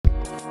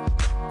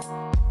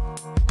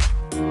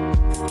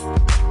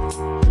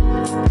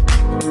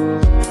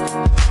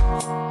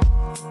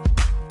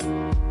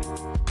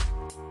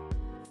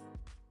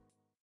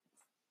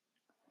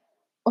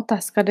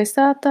Otázka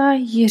 10.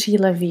 Jiří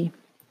Levý.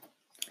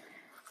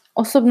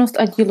 Osobnost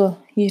a dílo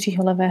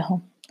Jiřího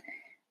Levého.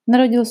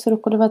 Narodil se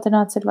roku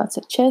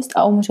 1926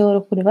 a umřel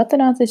roku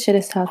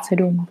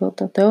 1967. Byl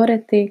to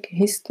teoretik,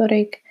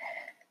 historik.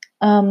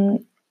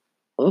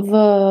 V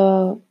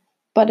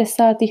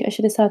 50. a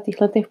 60.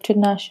 letech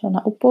přednášel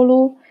na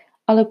Upolu,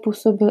 ale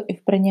působil i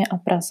v Brně a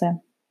Praze.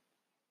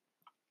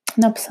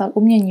 Napsal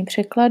umění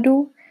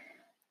překladu,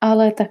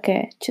 ale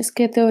také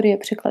české teorie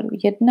překladu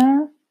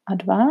 1 a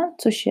 2,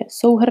 což je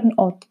souhrn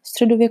od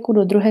středověku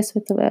do druhé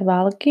světové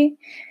války,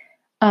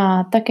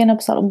 a také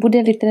napsal Bude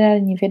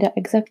literární věda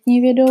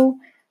exaktní vědou,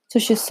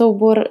 což je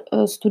soubor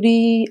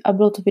studií a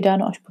bylo to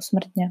vydáno až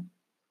posmrtně.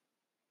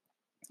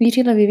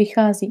 Jiří Levý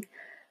vychází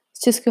z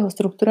českého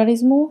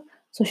strukturalismu,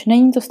 což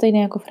není to stejné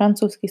jako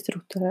francouzský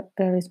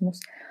strukturalismus.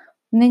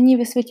 Není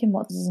ve světě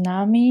moc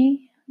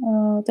známý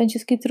ten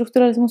český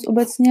strukturalismus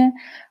obecně.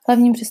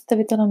 Hlavním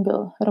představitelem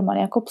byl Roman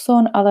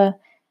Jakobson, ale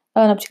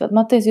například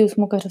Mathezius,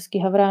 Mukařovský,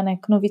 Havránek,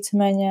 no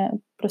víceméně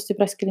prostě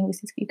Pražský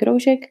lingvistický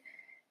kroužek.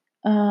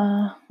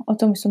 O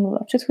tom jsem mluvila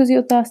v předchozí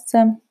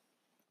otázce.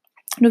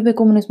 V době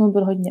komunismu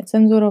byl hodně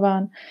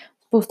cenzurován.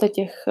 Spousta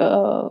těch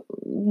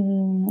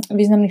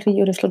významných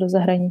lidí odešlo do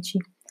zahraničí.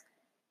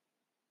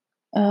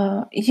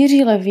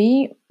 Jiří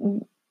Levý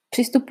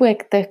přistupuje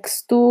k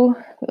textu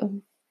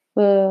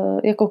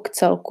jako k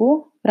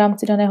celku v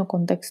rámci daného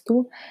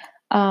kontextu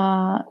a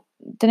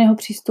ten jeho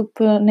přístup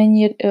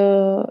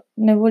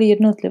nevolí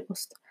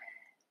jednotlivost.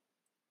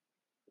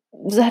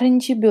 V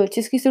zahraničí byl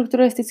český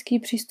strukturalistický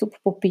přístup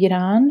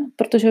popírán,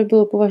 protože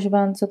byl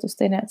považován za to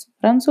stejné co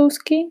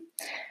francouzský.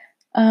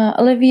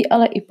 Levý,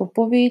 ale i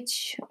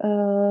Popovič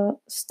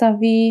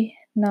staví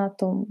na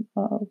tom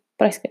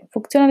pražském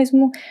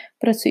funkcionalismu,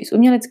 pracují s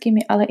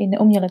uměleckými, ale i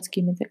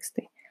neuměleckými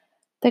texty.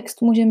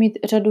 Text může mít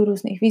řadu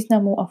různých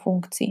významů a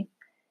funkcí.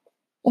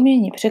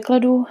 Umění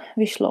překladu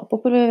vyšlo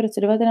poprvé v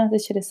roce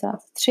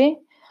 1963,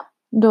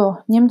 do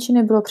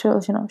němčiny bylo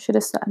přeloženo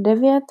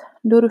 69,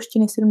 do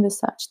ruštiny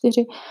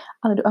 74,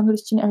 ale do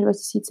angličtiny až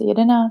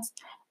 2011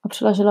 a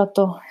přeložila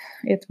to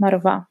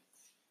Jetmarová.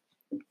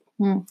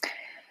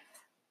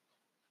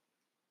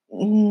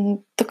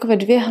 Takové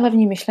dvě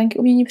hlavní myšlenky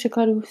umění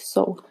překladu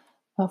jsou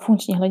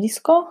funkční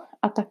hledisko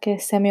a také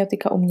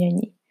semiotika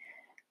umění.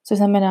 Což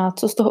znamená,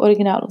 co z toho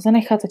originálu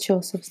zanechat a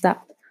čeho se vzdát.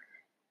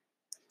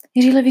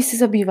 Jiří Levý se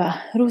zabývá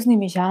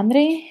různými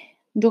žánry,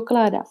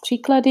 dokládá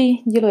příklady,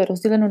 dílo je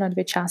rozděleno na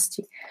dvě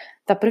části.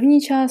 Ta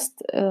první část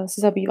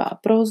se zabývá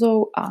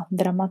prózou a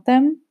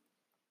dramatem,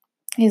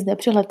 je zde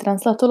přehled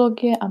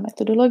translatologie a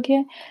metodologie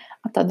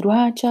a ta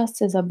druhá část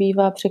se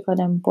zabývá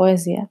překladem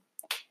poezie.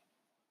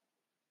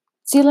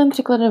 Cílem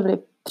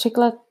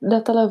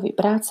překladatelovy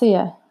práce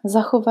je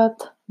zachovat,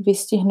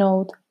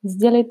 vystihnout,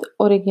 sdělit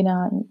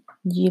originální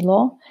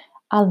dílo,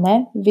 ale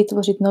ne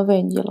vytvořit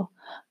nové dílo.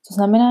 To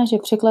znamená, že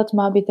překlad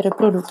má být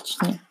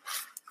reprodukční.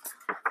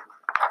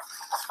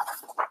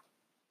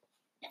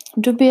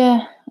 V době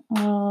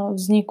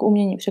vzniku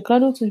umění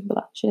překladu, což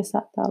byla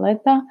 60.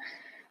 léta,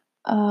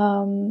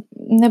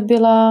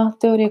 nebyla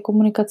teorie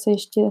komunikace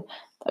ještě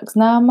tak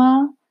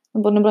známá,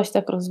 nebo nebyla ještě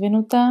tak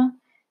rozvinutá.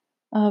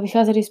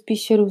 Vycházely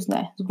spíše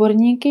různé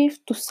sborníky. V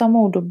tu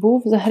samou dobu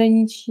v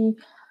zahraničí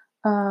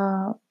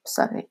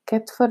psali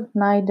Catford,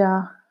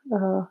 Najda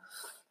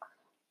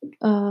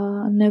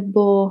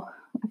nebo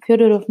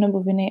Fjodorov nebo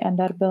Vinný a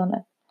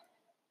Darbelnet.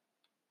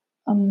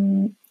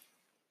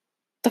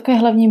 Takové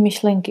hlavní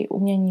myšlenky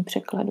umění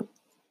překladu.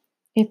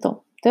 Je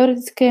to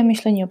teoretické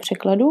myšlení o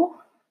překladu,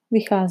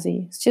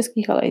 vychází z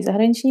českých, ale i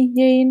zahraničních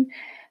dějin,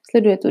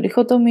 sleduje tu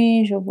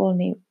dichotomii, že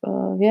volný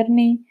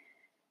věrný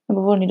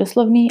nebo volný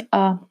doslovný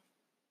a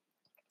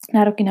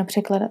nároky na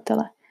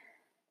překladatele.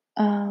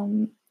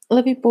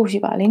 Levý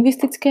používá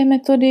lingvistické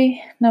metody,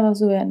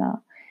 navazuje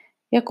na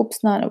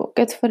Jakobsona nebo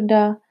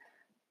Catforda,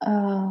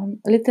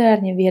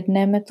 literárně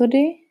vědné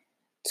metody,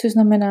 což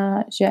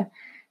znamená, že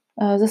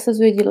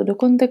zasazuje dílo do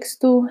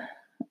kontextu,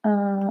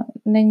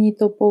 není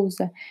to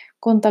pouze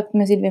kontakt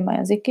mezi dvěma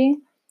jazyky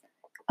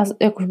a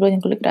jak už bylo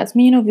několikrát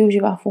zmíněno,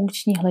 využívá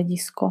funkční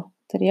hledisko,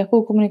 tedy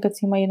jakou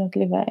komunikaci mají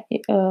jednotlivé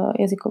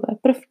jazykové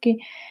prvky,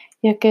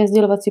 jaké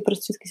sdělovací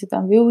prostředky se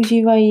tam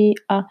využívají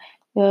a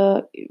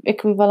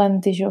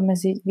ekvivalenty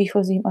mezi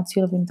výchozím a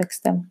cílovým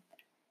textem.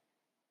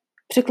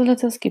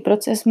 Překladatelský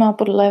proces má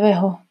podle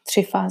Levého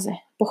 3 fáze.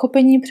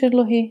 Pochopení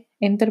předlohy,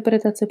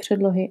 interpretace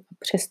předlohy a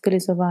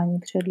přestylizování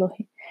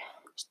předlohy.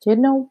 Ještě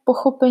jednou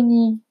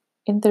pochopení,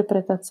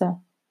 interpretace,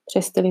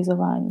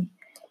 přestylizování.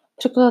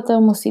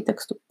 Překladatel musí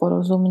textu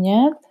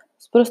porozumět,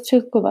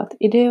 zprostředkovat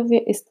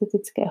ideově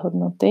estetické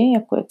hodnoty,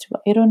 jako je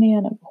třeba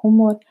ironie nebo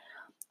humor,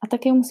 a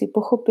také musí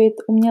pochopit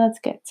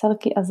umělecké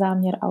celky a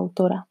záměr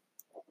autora.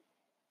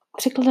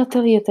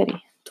 Překladatel je tedy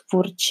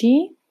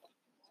tvůrčí,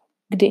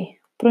 kdy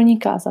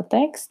proniká za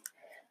text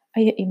a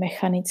je i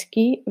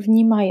mechanický,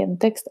 vnímá jen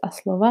text a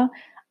slova,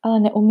 ale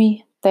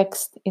neumí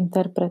text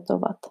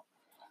interpretovat.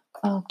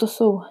 A to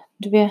jsou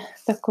 2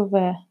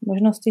 takové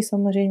možnosti.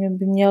 Samozřejmě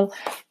by měl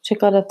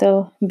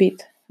překladatel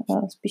být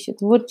spíše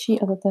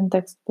tvůrčí a za ten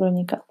text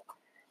pronikat.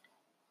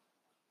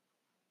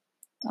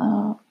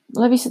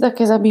 Levý se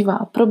také zabývá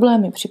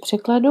problémy při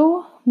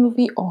překladu,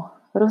 mluví o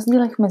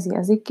rozdílech mezi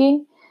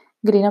jazyky,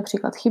 kdy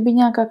například chybí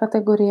nějaká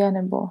kategorie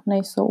nebo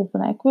nejsou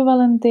úplné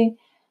ekvivalenty.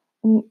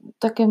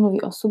 Také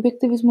mluví o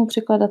subjektivismu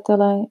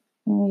překladatele,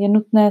 je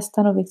nutné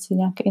stanovit si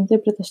nějaké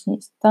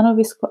interpretační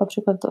stanovisko a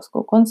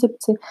překladatelskou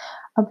koncepci,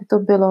 aby to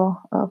bylo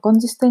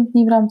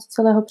konzistentní v rámci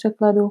celého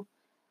překladu.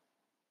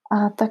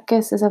 A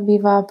také se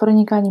zabývá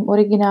pronikáním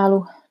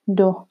originálu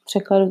do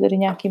překladu, tedy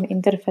nějakými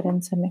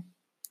interferencemi.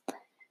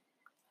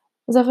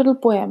 Zavedl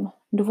pojem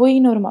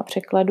dvojí norma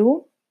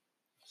překladu.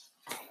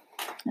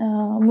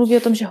 Mluví o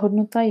tom, že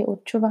hodnota je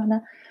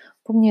určována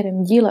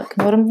poměrem díla k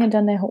normě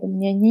daného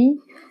umění.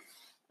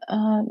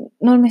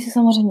 Normy se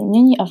samozřejmě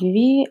mění a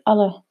vyvíjí,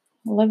 ale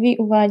Levý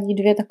uvádí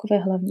dvě takové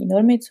hlavní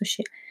normy, což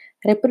je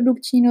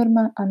reprodukční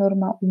norma a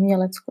norma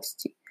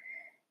uměleckosti.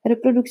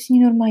 Reprodukční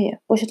norma je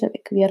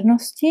požadavek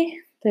věrnosti,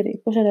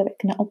 tedy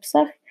požadavek na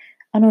obsah,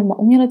 a norma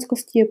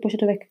uměleckosti je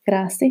požadavek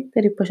krásy,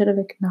 tedy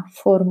požadavek na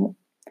formu.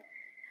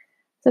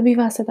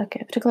 Zabývá se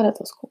také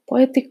překladatelskou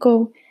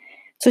poetikou,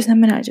 což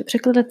znamená, že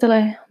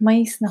překladatelé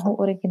mají snahu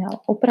originál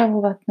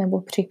opravovat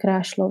nebo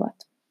přikrášlovat.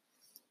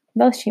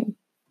 Dalším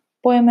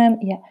pojmem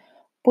je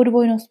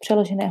podvojnost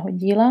přeloženého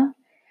díla,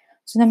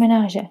 což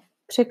znamená, že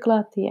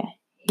překlad je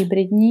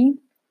hybridní,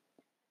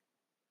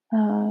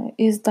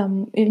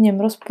 je v něm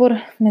rozpor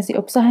mezi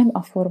obsahem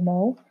a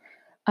formou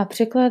a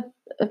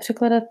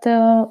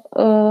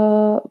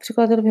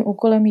překladatelovým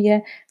úkolem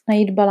je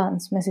najít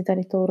balans mezi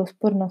tady tou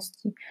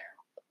rozporností.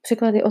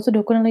 Překlad je o to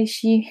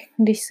dokonalejší,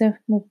 když se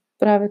mu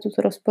právě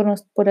tuto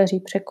rozpornost podaří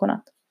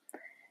překonat.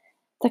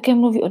 Také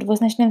mluví o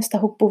dvoznačném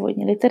vztahu k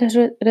původní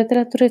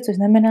literatuře, což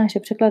znamená, že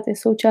překlad je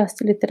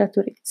součástí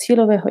literatury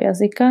cílového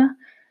jazyka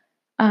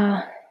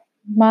a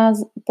má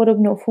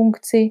podobnou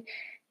funkci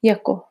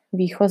jako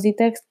výchozí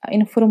text a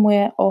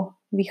informuje o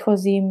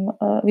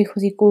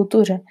výchozí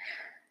kultuře.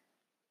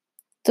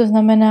 To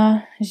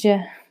znamená, že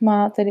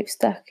má tedy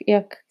vztah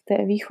jak k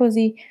té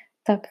výchozí,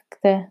 tak k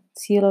té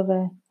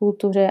cílové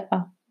kultuře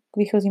a k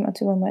výchozím a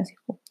cílovému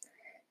jazyku.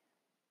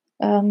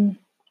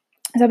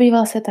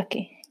 Zabýval se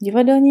taky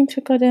divadelním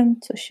překladem,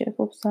 což je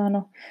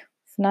popsáno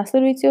v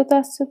následující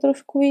otázce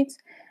trošku víc.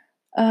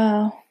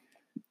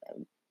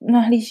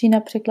 Nahlíží na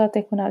překlad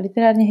jako na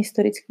literárně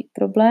historický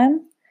problém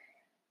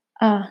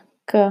a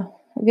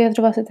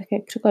vyjadřoval se také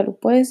k překladu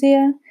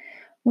poezie.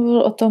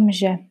 Mluvil o tom,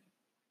 že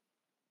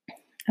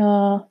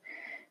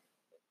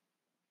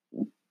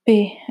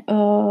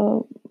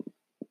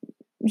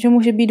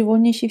může být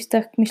volnější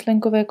vztah k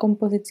myšlenkové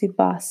kompozici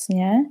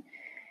básně,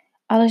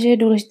 ale že je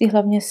důležitý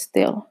hlavně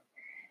styl.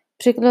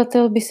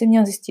 Překladatel by si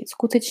měl zjistit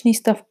skutečný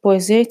stav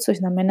poezie, což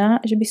znamená,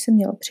 že by se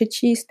měl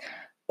přečíst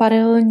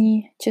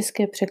paralelní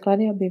české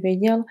překlady, aby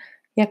věděl,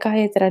 jaká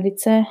je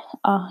tradice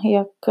a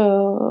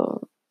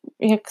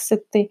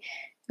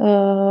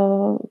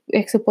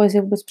jak se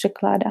poezie vůbec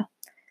překládá.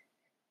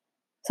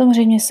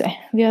 Samozřejmě se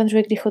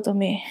vyjadřuje k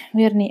dichotomii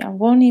věrný a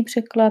volný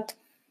překlad.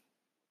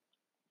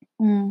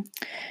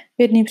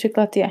 Věrný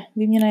překlad je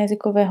výměna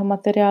jazykového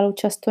materiálu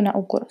často na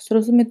úkor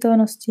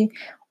srozumitelnosti,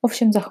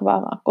 ovšem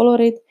zachovává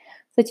kolorit,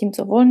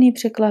 zatímco volný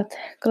překlad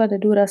klade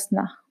důraz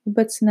na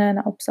obecné,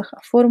 na obsah a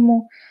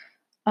formu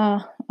a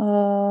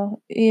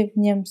je v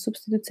něm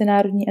substituce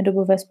národní a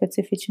dobové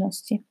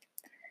specifičnosti.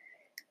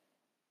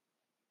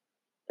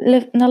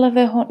 Na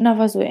Levého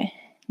navazuje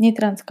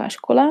nitranská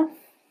škola,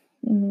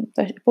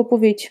 takže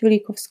Popovič,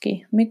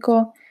 Vilíkovský,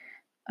 Miko.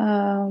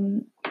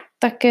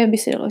 Také by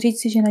se dalo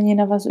říci, že na ně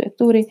navazuje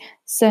Tůry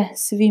se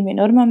svými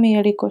normami,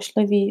 jelikož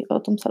Levý o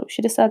tom psal v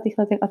 60.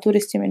 letech a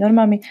Tůry s těmi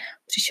normami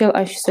přišel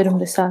až v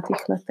 70.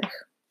 letech.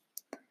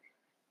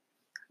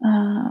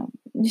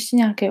 Ještě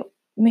nějaké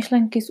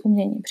myšlenky z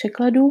umění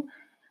překladu.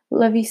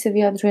 Levý se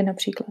vyjadřuje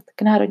například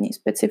k národní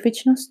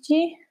specifičnosti,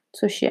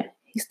 což je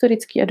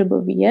historický a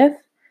dobový jev,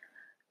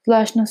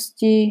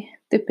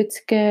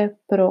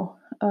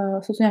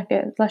 jsou to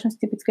nějaké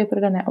zvláštnosti typické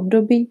pro dané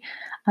období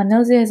a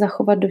nelze je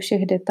zachovat do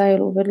všech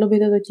detailů. Vedlo by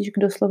to totiž k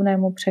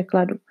doslovnému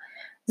překladu.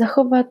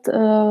 Zachovat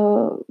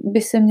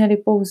by se měly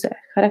pouze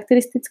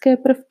charakteristické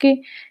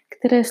prvky,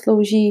 které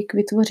slouží k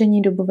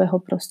vytvoření dobového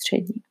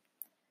prostředí.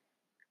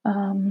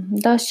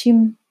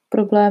 Dalším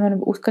problémem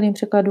nebo úskalím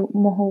překladu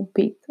mohou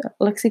být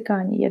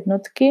lexikální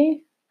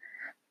jednotky,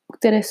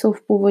 které jsou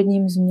v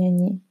původním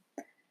znění.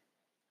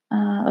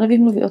 Levý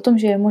mluví o tom,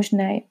 že je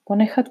možné je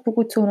ponechat,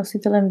 pokud jsou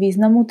nositelem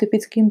významu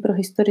typickým pro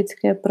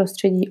historické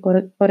prostředí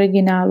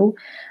originálu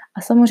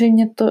a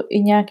samozřejmě to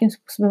i nějakým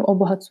způsobem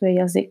obohacuje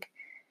jazyk.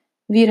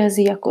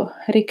 Výrazy jako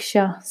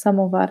rikša,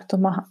 samovar,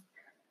 tomaha.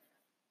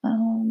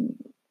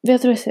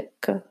 Vyjadřuje se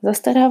k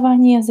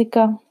zastarávání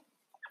jazyka.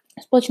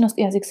 Společnost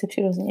i jazyk se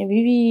přirozeně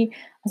vyvíjí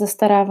a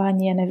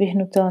zastarávání je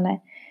nevyhnutelné.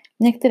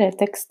 Některé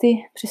texty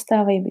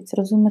přestávají být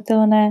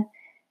srozumitelné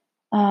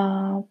a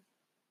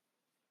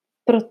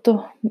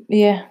proto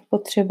je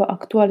potřeba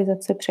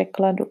aktualizace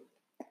překladu.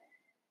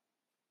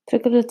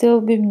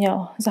 Překladatel by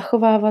měl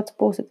zachovávat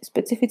pouze ty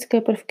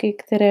specifické prvky,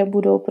 které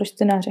budou pro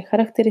čtenáře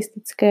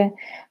charakteristické.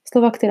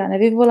 Slova, která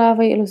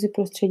nevyvolávají iluzi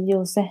prostředí,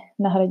 lze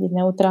nahradit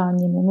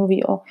neutrálními.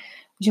 Mluví o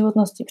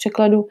životnosti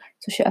překladu,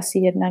 což je asi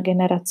 1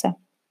 generace.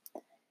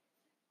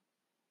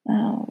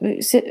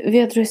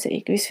 Vyjadřuje se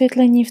i k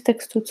vysvětlení v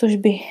textu, což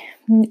by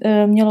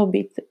mělo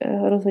být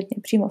rozhodně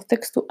přímo v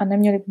textu a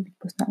neměly by být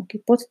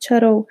poznámky pod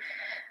čarou,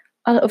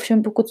 ale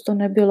ovšem pokud to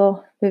nebylo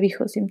ve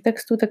výchozím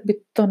textu, tak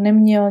by to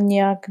neměl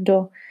nějak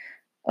do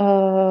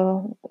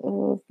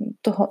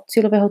toho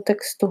cílového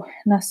textu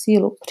na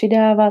sílu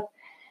přidávat,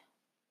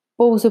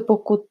 pouze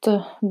pokud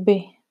by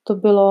to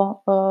bylo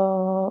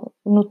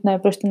nutné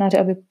pro čtenáře,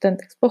 aby ten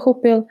text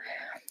pochopil.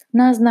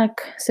 Náznak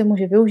se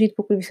může využít,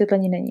 pokud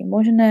vysvětlení není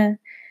možné.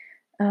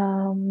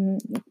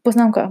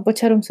 Poznámka pod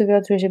čarou se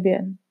vyjadřuje, že by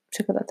je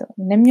překladatel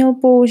neměl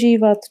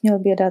používat, měl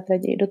by je dát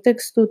raději do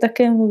textu.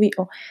 Také mluví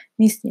o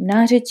místním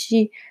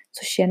nářečí,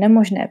 což je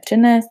nemožné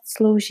přenést,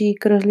 slouží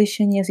k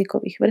rozlišení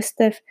jazykových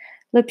vrstev,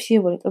 lepší je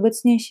volit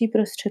obecnější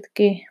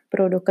prostředky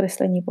pro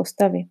dokreslení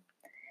postavy.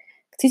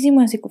 K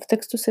cizímu jazyku v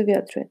textu se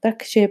vyjadřuje tak,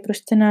 že je pro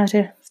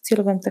čtenáře v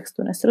cílovém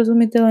textu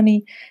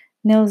nesrozumitelný,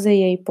 nelze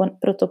jej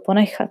proto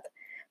ponechat.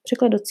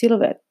 Překlad do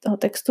cílového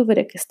textu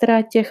vede ke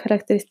ztrátě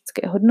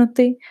charakteristické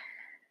hodnoty.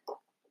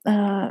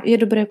 Je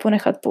dobré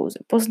ponechat pouze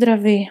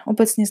pozdravy,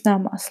 obecně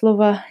známá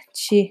slova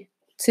či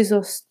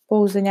cizost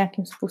pouze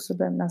nějakým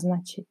způsobem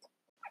naznačit.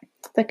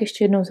 Tak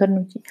ještě jednou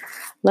shrnutí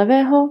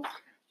levého.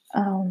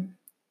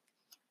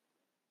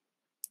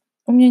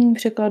 Umění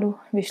překladu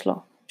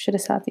vyšlo v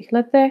 60.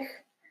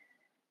 letech.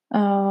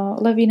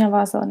 Levý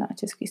navázal na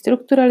český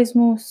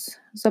strukturalismus,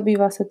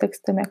 zabývá se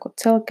textem jako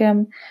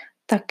celkem,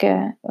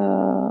 také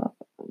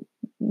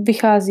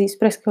vychází z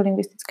pražského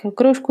lingvistického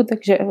kroužku,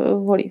 takže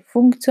volí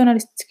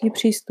funkcionalistický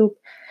přístup.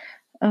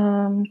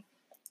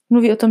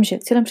 Mluví o tom, že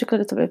cílem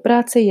překladatelové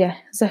práce je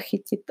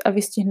zachytit a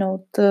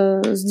vystihnout,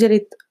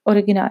 sdělit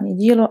originální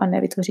dílo a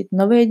ne vytvořit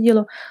nové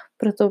dílo,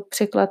 proto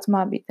překlad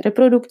má být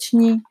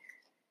reprodukční.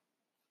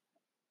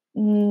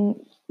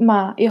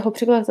 Jeho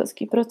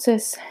překladatelský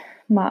proces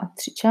má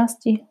 3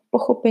 části: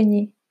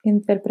 pochopení,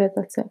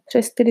 interpretace,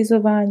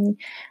 přestylizování.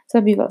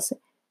 Zabýval se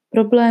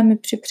problémy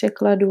při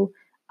překladu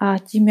a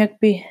tím, jak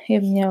by je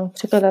měl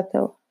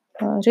překladatel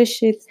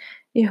řešit.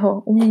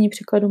 Jeho umění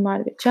překladu má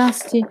 2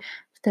 části.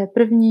 V té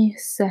první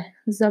se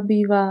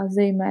zabývá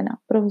zejména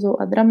prózou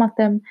a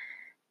dramatem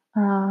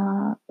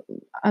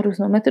a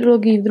různou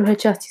metodologií. V druhé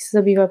části se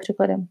zabývá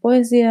překladem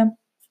poezie.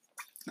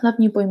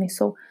 Hlavní pojmy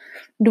jsou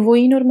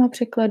dvojí norma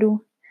překladu,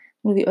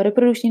 mluví o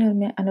reprodukční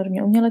normě a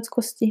normě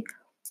uměleckosti.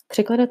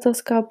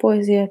 Překladatelská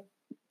poezie,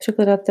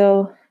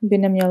 překladatel by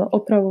neměl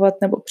opravovat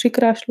nebo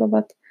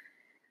přikrášlovat.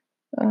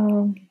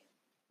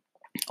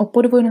 O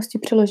podvojnosti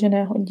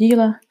přeloženého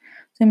díla,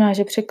 znamená,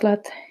 že překlad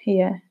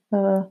je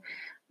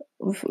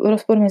v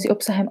rozporu mezi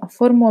obsahem a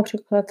formou a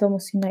překladatel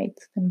musí najít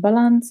ten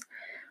balanc.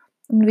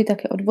 Mluví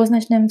také o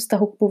dvoznačném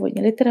vztahu k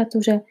původní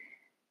literatuře.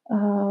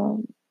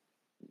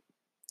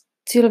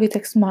 Cílový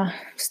text má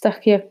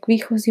vztah jak k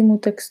výchozímu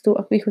textu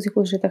a k výchozí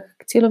kultuře, tak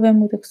k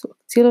cílovému textu a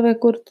k cílové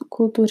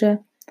kultuře.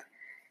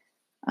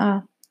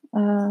 A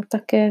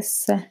také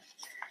se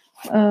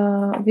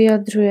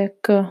vyjadřuje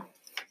k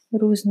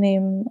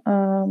různým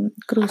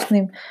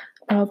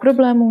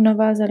problémům,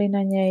 navázali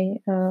na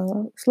něj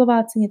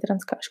Slováci,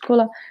 nitranská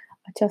škola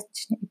a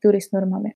částečně i tury s normami.